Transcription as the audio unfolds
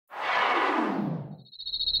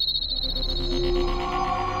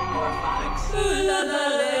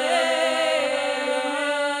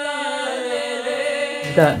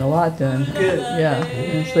gotten a lot done. Good. Yeah,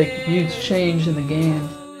 and it's like huge change in the game.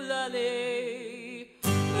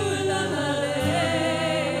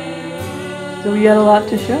 So we got a lot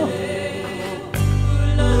to show.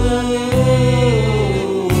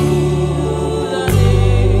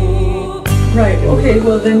 Right, okay,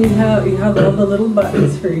 well then you have all the little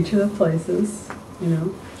buttons for each of the places, you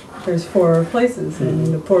know. There's 4 places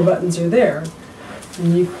and the 4 buttons are there.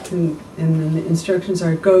 And you can, and then the instructions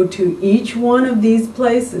are go to each one of these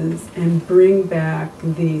places and bring back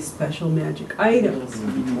the special magic items.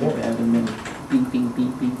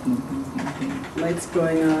 Lights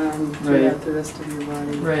going on throughout the rest of your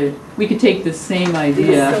body. Right. We could take the same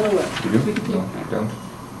idea. Silhouette. You do? No, I don't.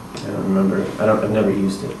 I don't remember. I've never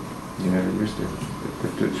used it. You never used it?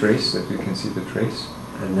 The trace, that you can see the trace?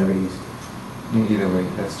 I've never used it. Either way,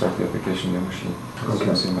 let's start the application in your machine. Okay.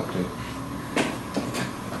 The same update.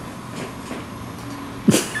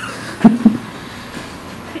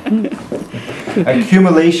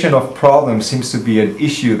 Accumulation of problems seems to be an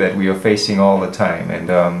issue that we are facing all the time, and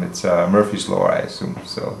it's Murphy's Law, I assume,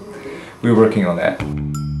 so we're working on that.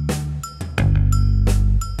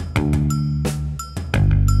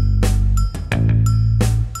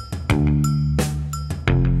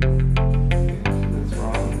 That's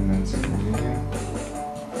wrong, and then something in here.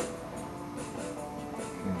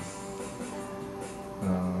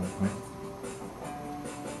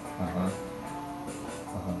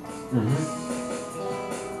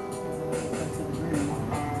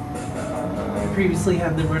 I previously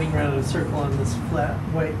had them running around in a circle on this flat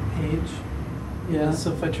white page. Yeah.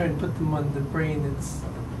 So if I try and put them on the brain, it's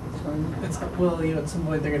well, you know, at some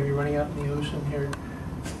point they're going to be running out in the ocean here,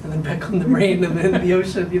 and then back on the brain, and then the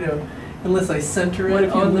ocean, you know, unless I center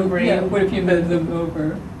it on the brain. Yeah, what if you move them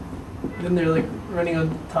over? Then they're like running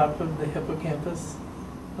on top of the hippocampus.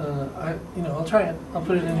 I'll try it. I'll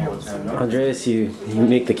put it in here. Andreas, you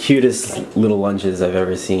make the cutest little lunches I've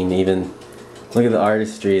ever seen. Even look at the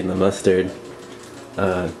artistry and the mustard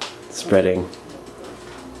spreading.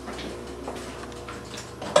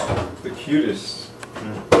 The cutest.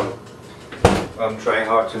 I'm trying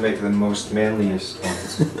hard to make the most manliest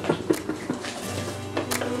ones.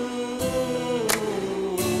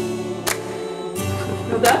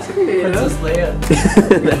 Well, that's creative. Princess Leia.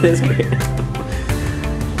 That is great.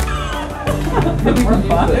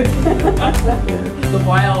 The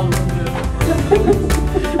wild.